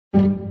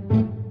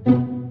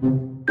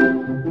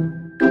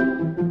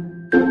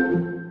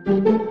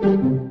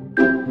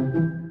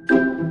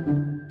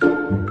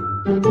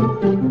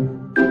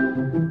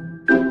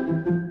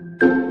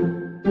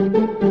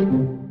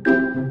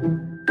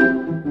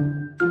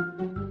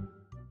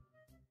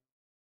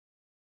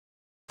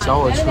小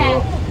火车。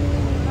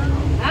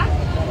啊？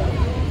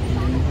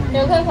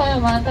游客朋友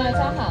们，大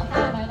家好，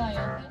欢迎来到游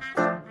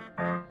客。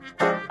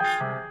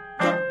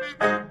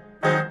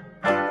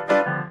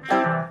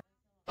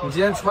你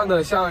今天穿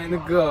的像那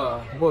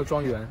个摩尔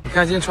庄园，你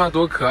看今天穿的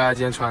多可爱啊！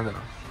今天穿的，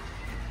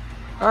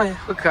哎呀，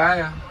好可爱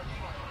呀！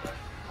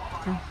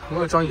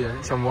摩尔庄园，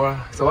小摩尔，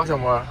走吧，小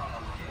摩尔。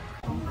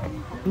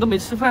你都没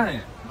吃饭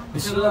哎？你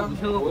吃了？你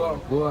吃了？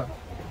不饿。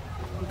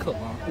你渴吗？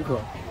不渴。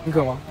你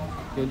渴吗？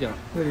有点。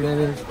那里面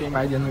给你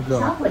买点那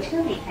个，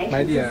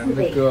买点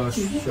那个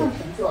水。今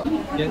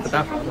天可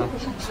大方了。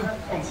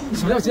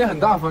什么叫今天很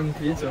大方？你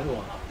可以整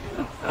我。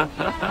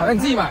好，那你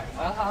自己买。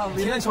你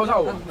天天敲诈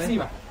我，自己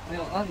买。没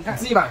有啊，你看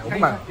自己买，我不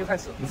买。又开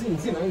始。你自己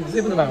买，你自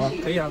己不能买吗？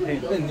可以啊，可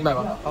以。那你买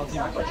吧。好，自己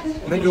买。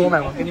能给我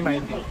买吗？给你买一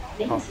瓶。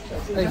好。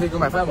那你可以给我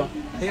买饭吗？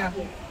可以啊。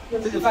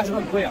这个饭是不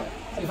是很贵啊？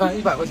这饭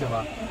100块钱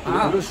吧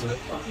，50-60，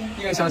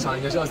一根香肠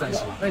应该是20-30。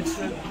那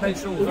你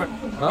吃5份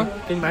啊？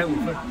给你买5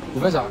份。5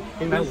份啥？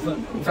给你买5份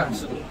饭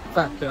是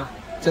饭。对啊，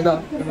真的？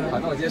好，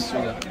那我今天10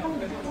个。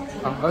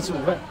好，我要吃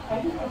5份。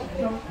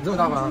你这么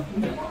大方？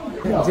你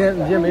今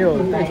天没有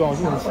带妆，我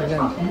就很期待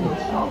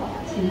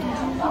你。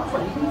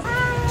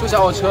坐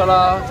小火车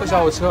啦，坐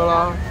小火车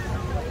啦。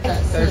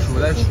袋鼠。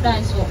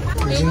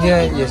你今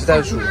天也是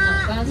袋鼠？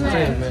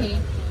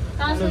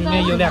这里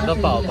面有2个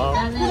宝宝，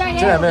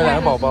这里面有2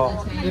个宝宝，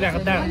有2个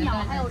蛋。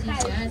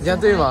你看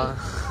对吗？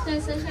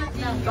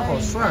他好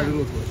帅啊，这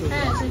骆驼。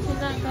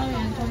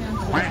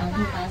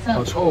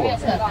好臭啊！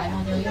在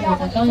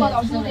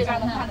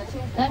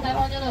白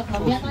牦牛的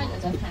旁边呢，有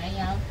着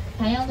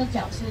盘羊的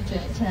脚是卷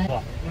起来。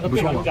不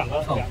臭吗？两个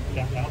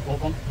国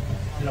风，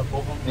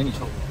没你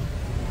臭，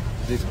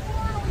这臭。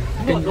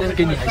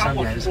跟你还相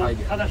比还是差一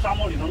点。它在沙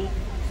漠里能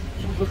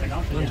生活很长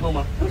时间。能臭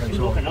吗？生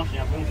活很长时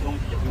间不用吃东西。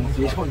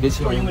别臭，你别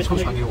亲我，你臭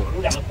传给我。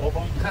有2个国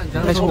风，看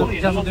太臭了，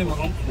这样说对吗？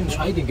你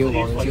传一点给我吧，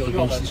我给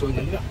你吸收一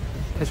点。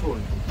太臭了。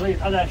所以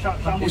它在沙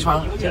漠。别传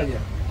了，这样一点。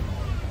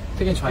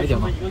再给你传一点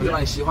吧，我再把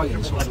你吸化一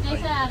点臭。接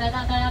下来来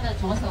到大家的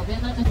左手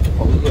边呢，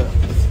好饿，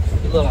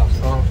饿了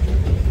啊，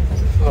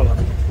饿了。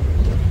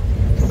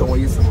你懂我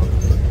意思吗？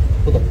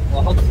不懂，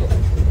我好渴。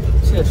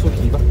吃点树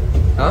皮吧。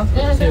啊？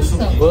吃点树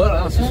皮。我饿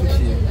了，要吃树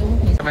皮。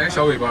买个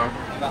小尾巴。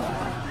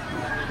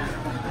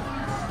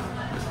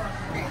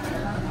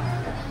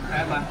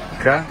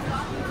可爱？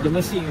有没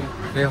有幸运？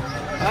没有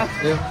啊，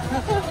没有。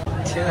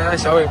天然的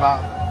小尾巴。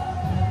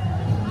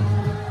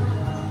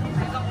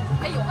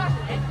哎，有话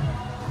谁？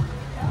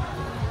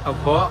老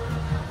婆，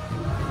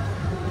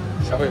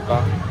小尾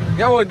巴。你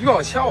看我屁股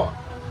好翘啊！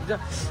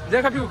你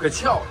这看屁股可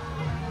翘，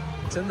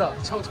真的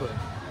翘臀。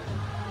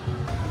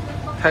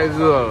太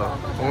饿了，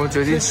我们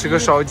决定吃个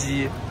烧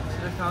鸡，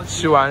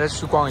吃完再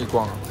去逛一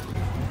逛。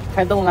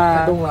开动啦！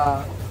开动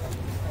啦！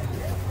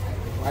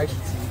我爱吃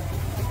鸡。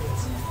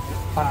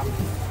爸，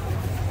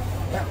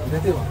你看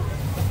对吗？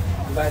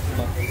你不爱吃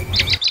吗？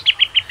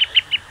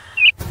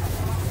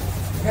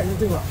你看这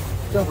对吗？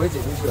这样不会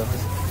剪进去的。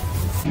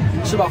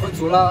吃饱喝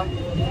足了，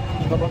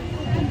宝宝。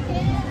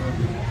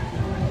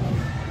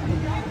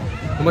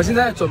我们现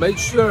在准备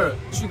去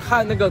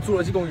看那个侏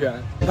罗纪公园。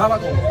你怕恐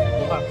龙？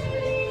不怕。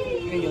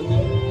因为有你。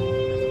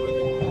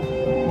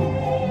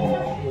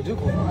我就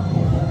恐龙。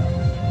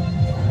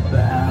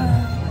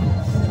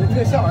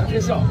特效啊，特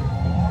效。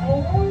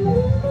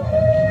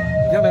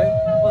你看没？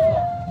我操！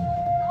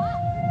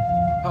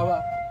好吧。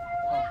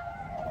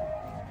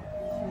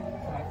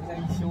在一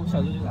起，我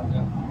小时候就长这样。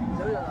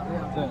小时候长这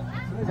样？对。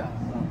真的假的？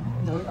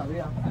你小时候长这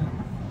样？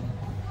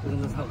真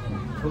的差不多。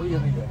头也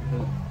很圆。对。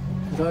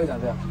你小时候长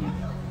这样？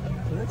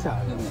真的假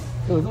的？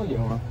有这么圆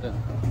吗？对。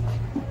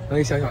那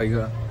你小小一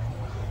个，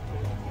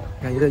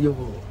感觉在诱惑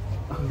我。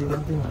你这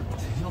样对吗？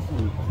谁诱惑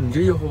我？你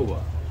就诱惑我。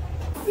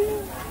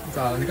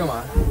咋了？你干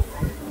嘛？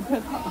害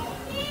怕。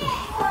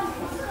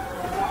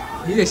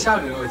你有点吓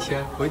人，我的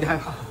天，我有点害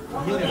怕。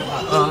你有点害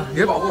怕啊？你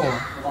可以保护我吗？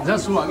你这样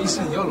出完密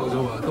室，你要搂着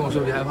我，跟我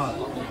说别害怕了。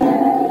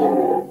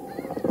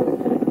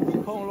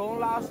恐龙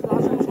拉臭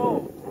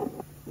臭，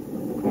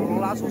恐龙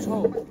拉臭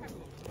臭。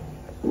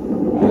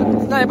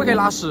那也不可以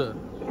拉屎，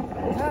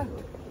你看，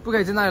不可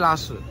以在那里拉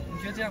屎。你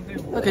觉得这样对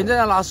吗？那肯定在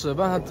那拉屎，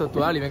不然他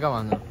躲在里面干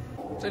嘛呢？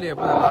这里也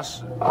不能拉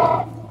屎。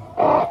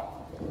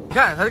你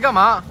看他在干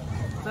嘛？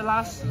在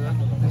拉屎。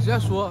你直接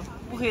说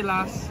不可以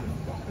拉屎。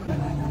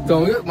走，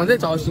我们再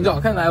寻找，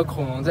看哪有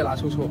恐龙在拉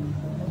臭臭。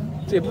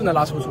这也不能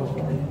拉臭臭。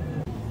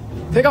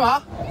在干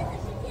嘛？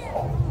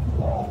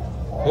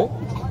哦，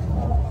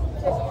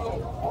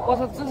我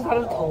操，这是它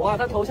的头啊，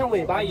它头像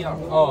尾巴一样。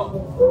哦，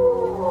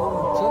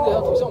真的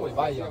要头像尾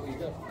巴一样。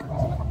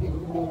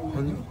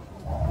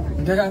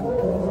你看看。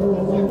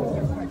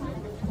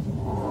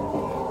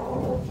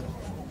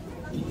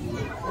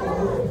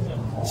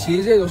其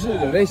实这都是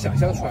人类想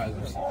象出来的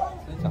东西，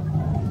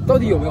到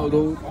底有没有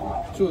都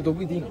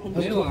不一定。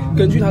没有啊，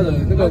根据它的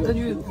那个根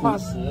据化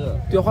石，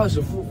对化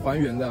石还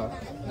原的。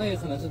那也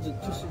可能是就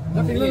是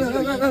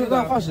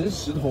那化石是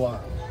石头啊，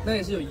那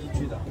也是有依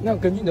据的。那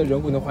根据你的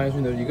人文能还原出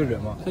你的一个人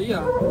吗？可以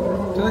啊，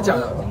真的假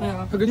的？对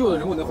啊，他根据我的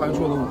人文能还原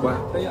出我的五官。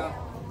可以啊，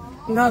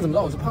那他怎么知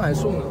道我是胖还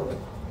是瘦呢？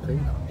可以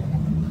的。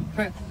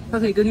它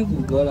可以根据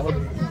骨骼，然后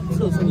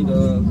测出你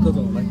的各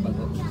种乱七八糟。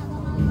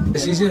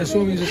行星的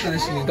寿命是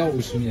30年到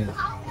50年。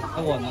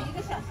那我呢？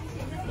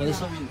我的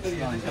寿命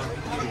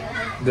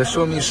你的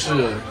寿命是，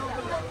你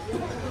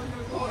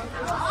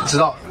知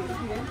道？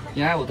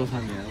你爱我多少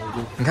年，我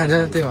就你看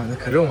这对吧？这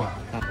可肉嘛。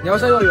你要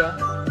上幼儿园？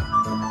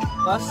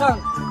我要上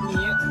你。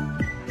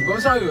你不用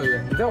上幼儿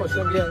园，你在我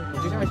身边，你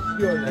就像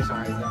幼儿园小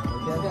孩一样，我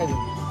天天带着你。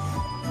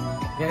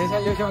你还像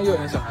幼儿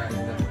园小孩一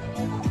样，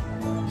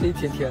这一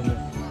天天的，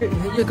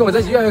越跟我在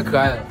一起越来越可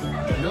爱了。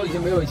已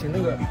经没有以前那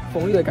个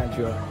锋利的感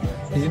觉了，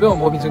已经被我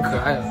磨平成可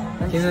爱了，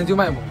天生就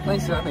卖萌。那你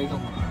喜欢哪一种？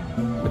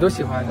我都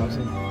喜欢，主要是，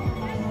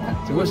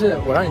只不过是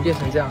我让你变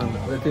成这样的，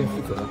我得对你负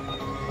责。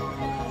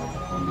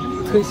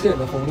褪去了你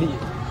的锋利，应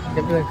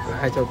该变得可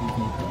爱叫逼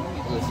逼，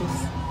恶心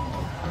死！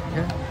你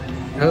看，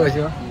很恶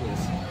心吗？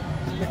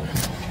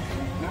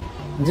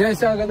你现在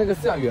像个那个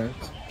饲养员，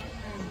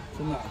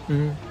真的？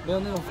嗯，没有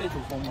那种废土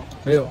风吗？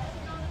没有，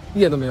一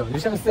点都没有，你就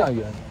像个饲养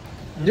员，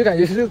你就感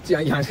觉是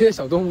养这些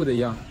小动物的一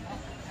样。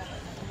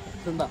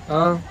真的？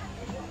啊？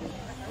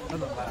那怎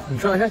么办？你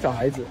说像小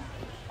孩子。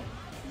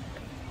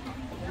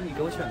你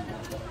给我选的。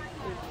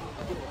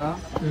啊？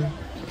嗯。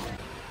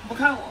不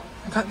看我。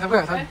他不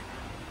看他。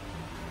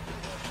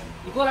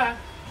你过来。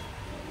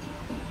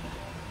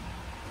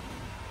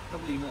他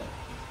不理我。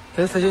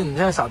他觉得你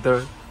像傻嘚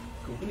儿。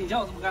你叫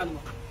我这么干的吗？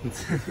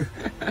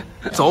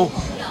走。虎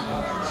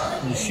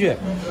穴，不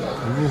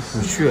入虎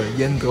穴，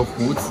焉得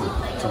虎子？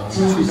走去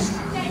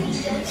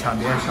抢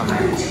别人小孩。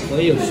我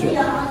也有穴。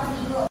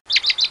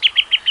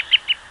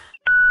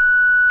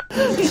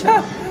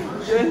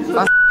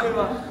发对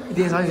吗？一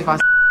点上去发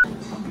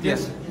点，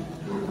直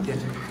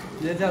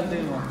接这样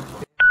对吗？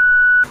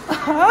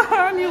哈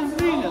哈，你有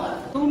病啊！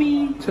救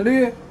命！陈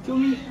绿，救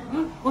命！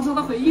我操，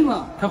他回应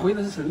了。他回应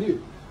的是陈绿，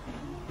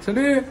陈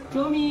绿，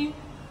救命！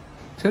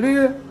陈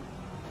绿，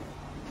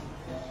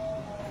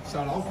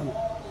小老虎。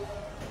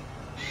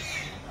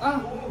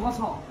啊！我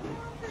操！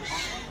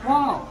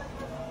哇，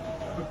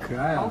可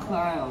爱啊！好可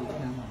爱啊！我的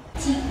天哪！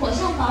请妥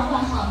善保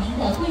管好您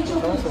的贵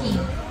重物品，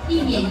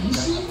避免遗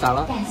失。咋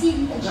了？感谢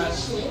您的支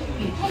持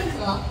与配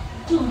合，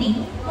祝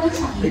您观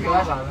赏愉快。你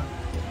干啥呢？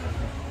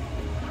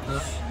没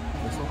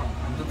说话，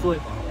你就坐一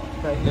会儿。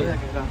对，你在干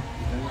啥？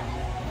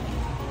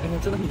哎，你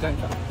真的很尴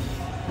尬。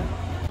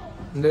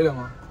你累了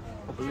吗？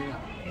我不累啊。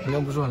你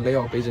刚不是说很累，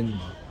我背着你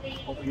吗？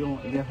我不用，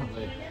一定很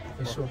累。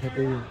没事，我可以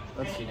背着你。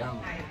要体谅我。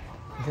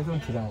你可以这么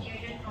体谅我。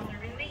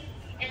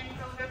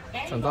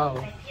长大了。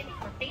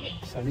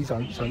小丽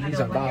长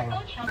大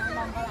了，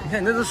你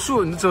看你这是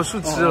树，你只有树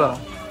枝了。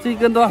这一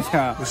根多少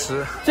钱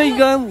？50。这一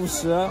根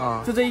50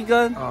啊，就这一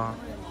根啊。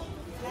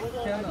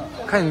天哪！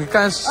看你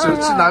干是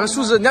哪个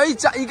树枝，你要一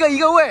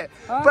个喂，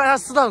不然它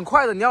撕的很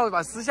快的，你要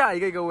把撕下来一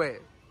个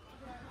喂。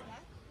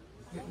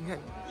你看。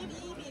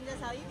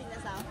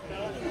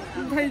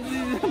太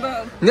巨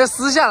了！你要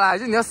撕下来，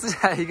你要撕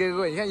下来一个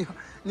喂。你看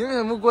你用什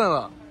么木棍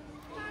了？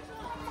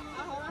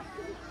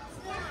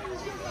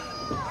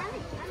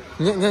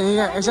你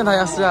看，像他一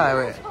样撕下来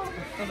喂。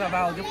那咋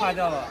办？我就怕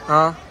掉了。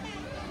啊？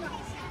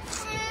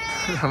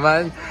怎么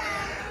办？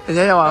人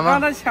家要玩吗？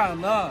刚才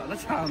抢的，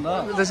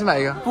再去买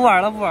一个。不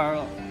玩了，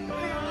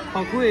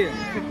好贵，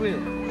太贵了。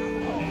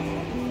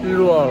日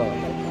落了，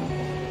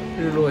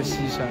日落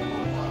西山。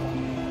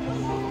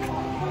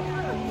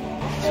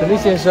陈立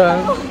先生，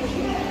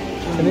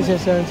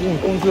今天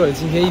工作了，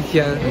今天一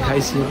天很开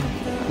心。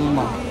真的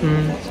吗？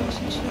嗯。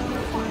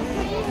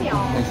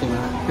开心吗？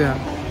对啊。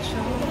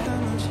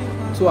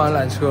坐完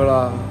缆车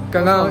了，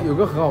刚刚有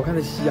个很好看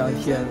的夕阳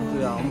天。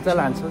对啊，我们在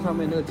缆车上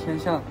面，那个天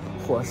像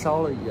火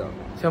烧了一样，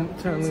像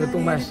那个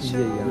动漫世界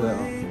一样。对啊，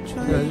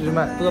像日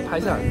漫都要拍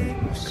下来。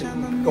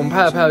我们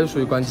拍着就属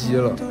于关机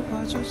了，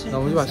然后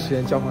我们就把时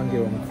间交还给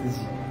我们自己。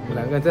我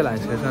们两个人在缆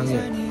车上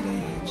面，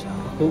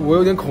我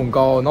有点恐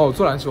高，然后我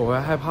坐缆车我还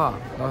害怕，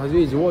然后他就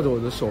一直握着我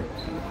的手，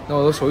然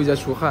后我的手一直在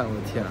出汗，我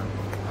的天啊，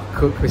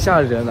可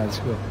吓人缆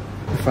车。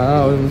烦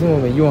啊！我怎么这么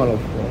没用啊，老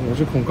婆？我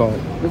是恐高。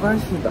没关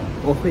系的，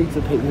我会一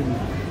直陪着你。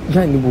你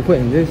看你不会，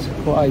你这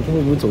说话一定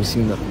会不会走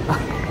心的。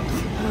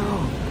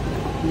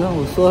你看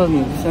我说了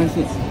你不相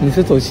信。你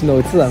是走心的，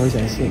我自然会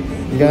相信。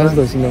你刚刚是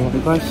走心的吗？没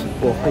关系，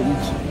我会一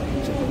直。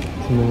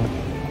真的吗？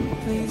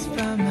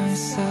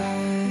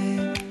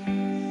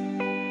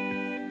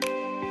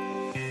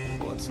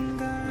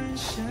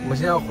我们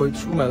现在要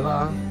出门了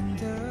啊！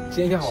今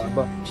天一天好玩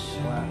吧？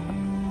好玩。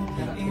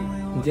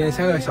你今天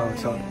像个小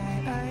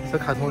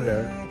卡通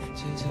人，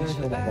像个小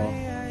宝宝，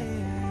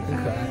很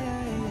可爱，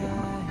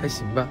还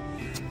行吧？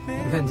你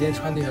看你今天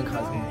穿的很卡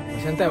通，我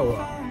现在带我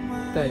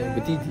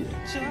弟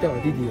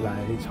弟来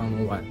长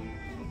隆玩，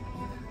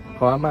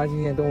好玩吗？今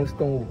天动物是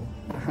动物，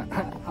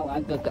好玩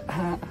哥哥，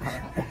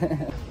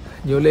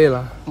你又累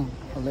了？嗯，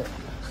好累，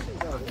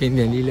给你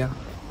点力量，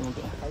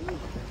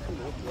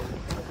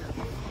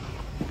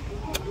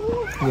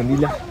点力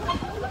量，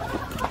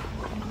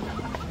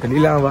给力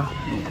量了吧？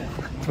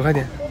走快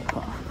点，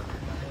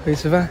可以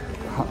吃饭，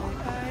好，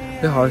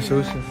得好好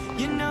休息。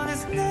你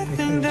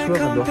看你出了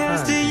很多汗。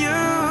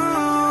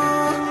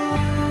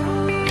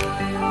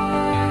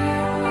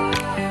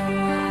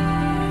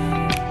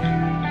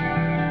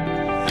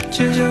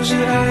这就是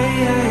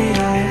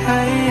爱。